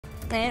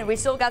And we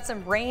still got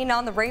some rain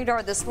on the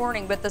radar this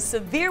morning, but the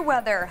severe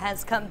weather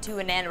has come to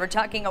an end. We're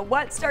talking a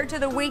wet start to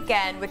the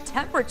weekend with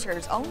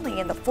temperatures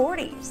only in the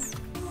 40s.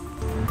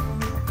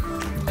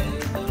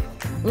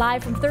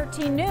 Live from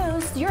 13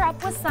 News, you're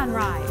up with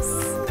Sunrise.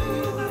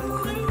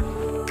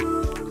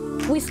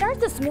 We start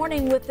this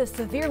morning with the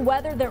severe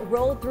weather that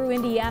rolled through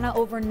Indiana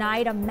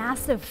overnight. A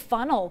massive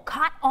funnel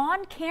caught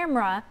on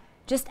camera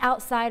just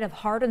outside of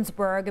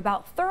Hardinsburg,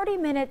 about 30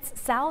 minutes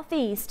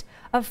southeast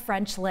of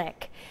French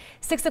Lick.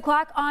 6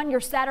 o'clock on your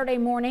Saturday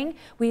morning.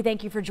 We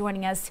thank you for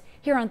joining us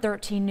here on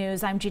 13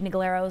 News. I'm Gina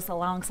Galeros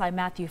alongside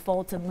Matthew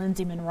Foltz and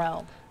Lindsay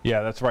Monroe.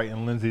 Yeah, that's right.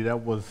 And Lindsay, that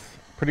was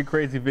pretty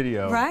crazy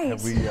video. Right.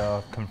 Have we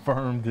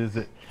confirmed?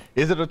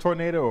 Is it a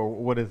tornado or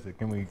what is it?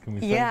 Can we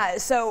say? Yeah,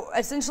 so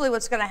essentially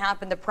what's going to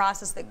happen, the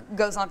process that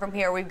goes on from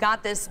here, we've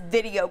got this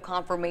video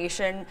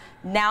confirmation.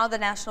 Now the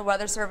National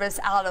Weather Service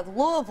out of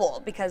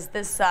Louisville, because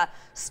this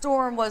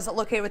storm was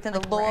located within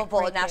the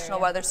Louisville National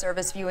Weather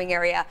Service viewing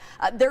area.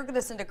 They're going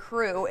to send a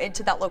crew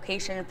into that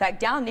location. In fact,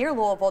 down near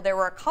Louisville, there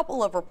were a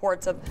couple of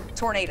reports of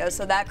tornadoes,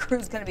 so that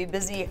crew's going to be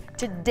busy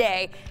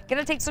today.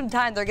 Going to take some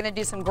time. They're going to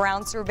do some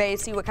ground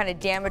surveys, see what kind of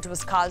damage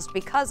was caused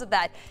because of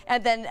that,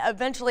 and then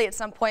eventually at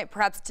some point,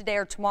 perhaps today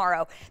or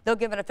tomorrow, they'll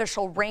give an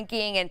official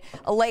ranking and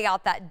lay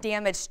out that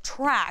damage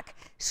track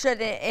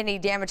should any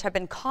damage have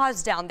been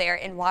caused down there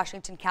in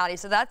Washington County.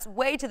 So that's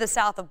way to the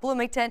south of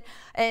Bloomington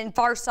and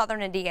far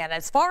southern Indiana.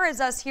 As far as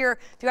us here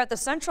throughout the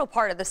central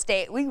part of the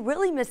state, we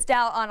really missed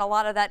out on a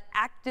lot of that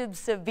active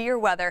severe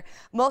weather.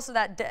 Most of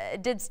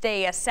that did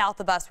stay south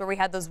of us, where we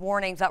had those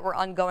warnings that were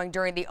ongoing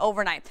during the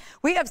overnight.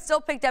 We have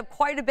still picked up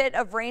quite a bit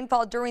of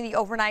rainfall during the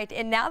overnight,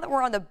 and now that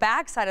we're on the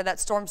backside of that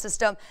storm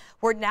system,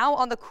 we're now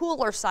on the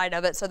cooler side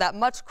of it. So that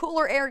much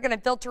cooler air going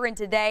to filter in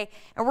today,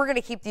 and we're going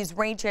to keep these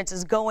rain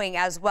chances going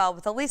as well,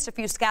 with at least a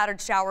few scattered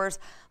showers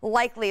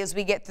likely as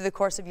we get through the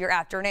course of your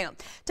afternoon.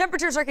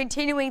 Temperatures are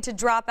continuing to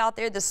drop out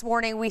there this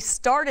morning. We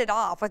started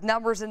off with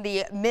numbers in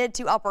the mid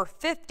to upper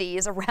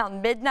 50s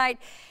around midnight,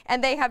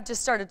 and they have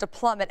just started to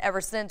plummet ever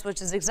since,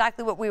 which is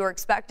exactly what we were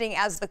expecting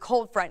as the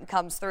cold front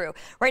comes through.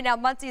 Right now,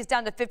 Muncie is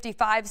down to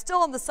 55, still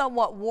on the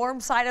somewhat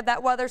warm side of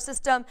that weather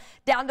system,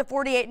 down to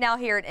 48 now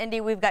here at Indy.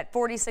 We've got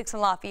 46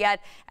 in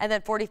Lafayette and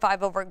then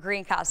 45 over at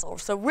Greencastle.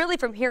 So really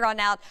from here on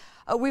out,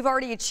 we've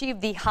already achieved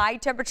the high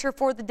temperature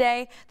for the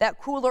day. That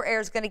cooler air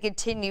is going to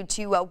continue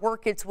to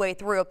work its way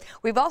through.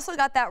 We've also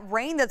got that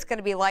rain that's going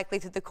to be likely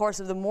through the course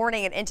of the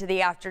morning and into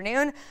the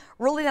afternoon.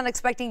 Really not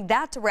expecting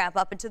that to ramp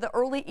up into the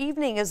early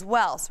evening as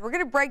well. So we're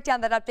going to break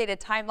down that updated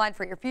timeline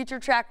for your future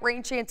track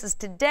rain chances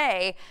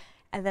today,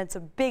 and then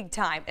some big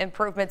time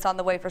improvements on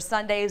the way for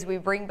Sunday as we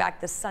bring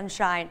back the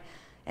sunshine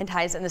and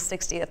highs in the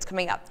 60s. That's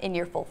coming up in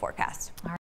your full forecast.